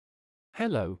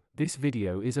Hello, this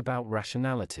video is about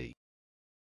rationality.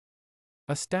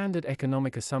 A standard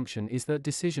economic assumption is that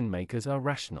decision makers are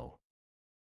rational.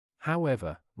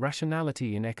 However,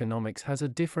 rationality in economics has a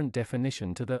different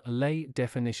definition to the lay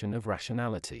definition of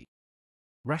rationality.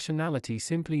 Rationality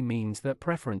simply means that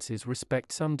preferences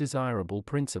respect some desirable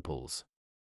principles.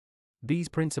 These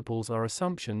principles are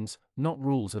assumptions, not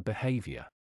rules of behavior.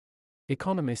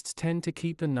 Economists tend to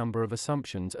keep the number of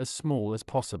assumptions as small as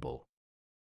possible.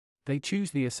 They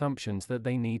choose the assumptions that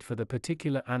they need for the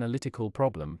particular analytical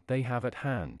problem they have at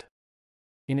hand.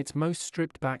 In its most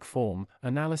stripped-back form,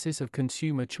 analysis of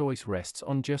consumer choice rests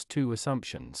on just two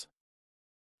assumptions.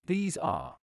 These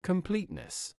are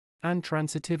completeness and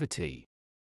transitivity.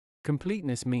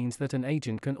 Completeness means that an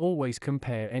agent can always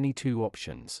compare any two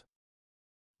options.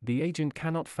 The agent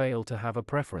cannot fail to have a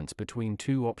preference between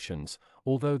two options,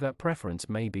 although that preference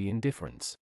may be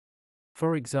indifference.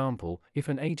 For example, if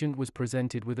an agent was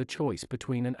presented with a choice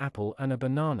between an apple and a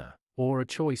banana, or a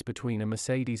choice between a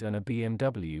Mercedes and a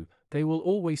BMW, they will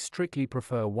always strictly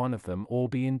prefer one of them or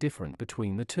be indifferent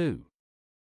between the two.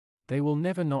 They will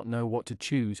never not know what to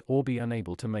choose or be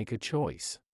unable to make a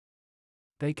choice.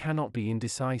 They cannot be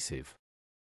indecisive.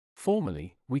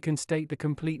 Formally, we can state the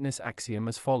completeness axiom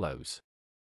as follows.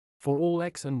 For all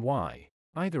x and y,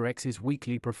 either x is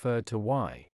weakly preferred to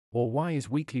y, or y is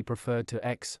weakly preferred to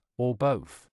x, or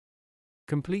both.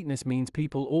 Completeness means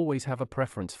people always have a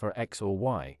preference for x or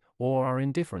y, or are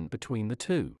indifferent between the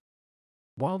two.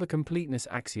 While the completeness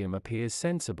axiom appears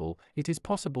sensible, it is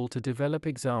possible to develop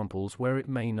examples where it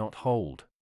may not hold.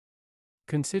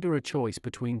 Consider a choice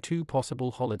between two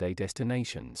possible holiday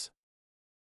destinations,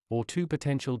 or two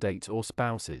potential dates or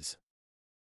spouses.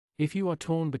 If you are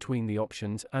torn between the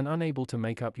options and unable to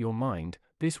make up your mind,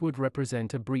 this would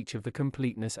represent a breach of the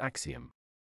completeness axiom.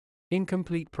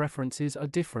 Incomplete preferences are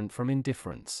different from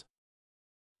indifference.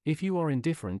 If you are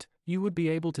indifferent, you would be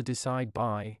able to decide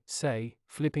by, say,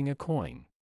 flipping a coin.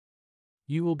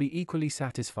 You will be equally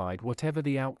satisfied whatever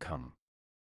the outcome.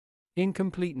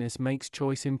 Incompleteness makes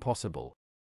choice impossible.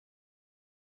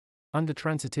 Under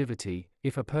transitivity,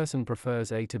 if a person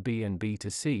prefers A to B and B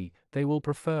to C, they will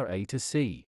prefer A to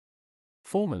C.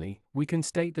 Formally, we can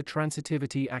state the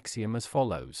transitivity axiom as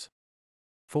follows.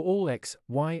 For all x,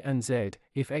 y and z,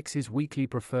 if x is weakly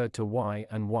preferred to y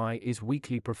and y is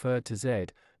weakly preferred to z,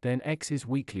 then x is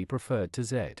weakly preferred to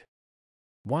z.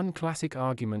 One classic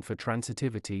argument for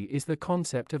transitivity is the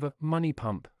concept of a money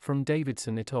pump from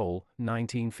Davidson et al.,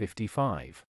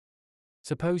 1955.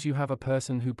 Suppose you have a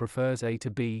person who prefers A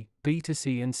to B, B to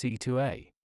C and C to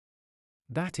A.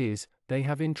 That is, they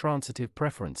have intransitive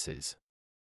preferences.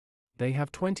 They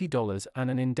have $20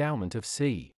 and an endowment of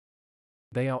C.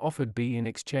 They are offered B in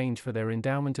exchange for their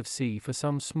endowment of C for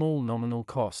some small nominal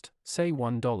cost, say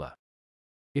 $1.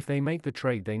 If they make the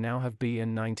trade, they now have B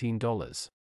and $19.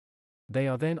 They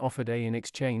are then offered A in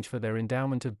exchange for their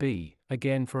endowment of B,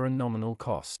 again for a nominal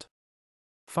cost.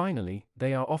 Finally,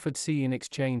 they are offered C in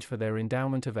exchange for their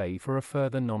endowment of A for a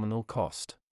further nominal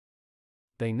cost.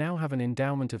 They now have an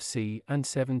endowment of C and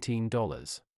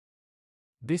 $17.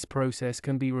 This process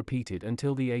can be repeated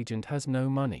until the agent has no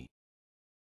money.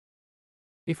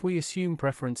 If we assume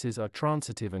preferences are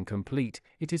transitive and complete,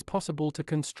 it is possible to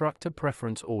construct a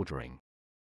preference ordering.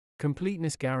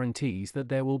 Completeness guarantees that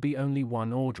there will be only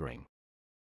one ordering.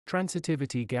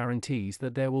 Transitivity guarantees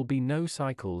that there will be no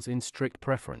cycles in strict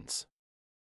preference.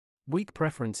 Weak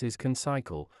preferences can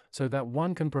cycle, so that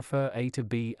one can prefer A to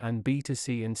B and B to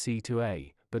C and C to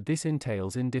A, but this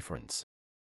entails indifference.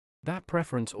 That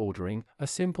preference ordering, a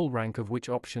simple rank of which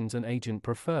options an agent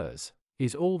prefers,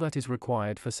 is all that is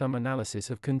required for some analysis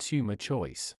of consumer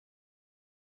choice.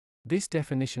 This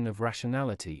definition of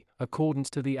rationality,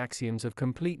 accordance to the axioms of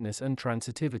completeness and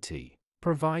transitivity,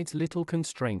 provides little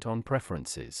constraint on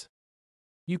preferences.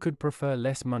 You could prefer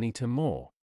less money to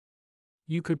more.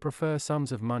 You could prefer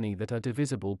sums of money that are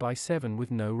divisible by 7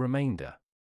 with no remainder.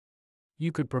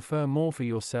 You could prefer more for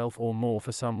yourself or more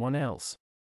for someone else.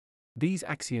 These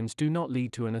axioms do not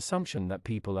lead to an assumption that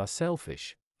people are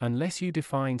selfish, unless you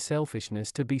define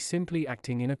selfishness to be simply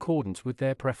acting in accordance with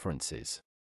their preferences.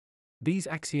 These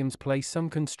axioms place some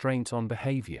constraints on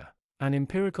behavior, and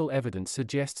empirical evidence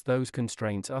suggests those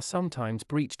constraints are sometimes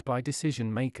breached by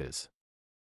decision makers.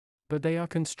 But they are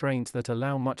constraints that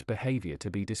allow much behavior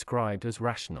to be described as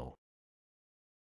rational.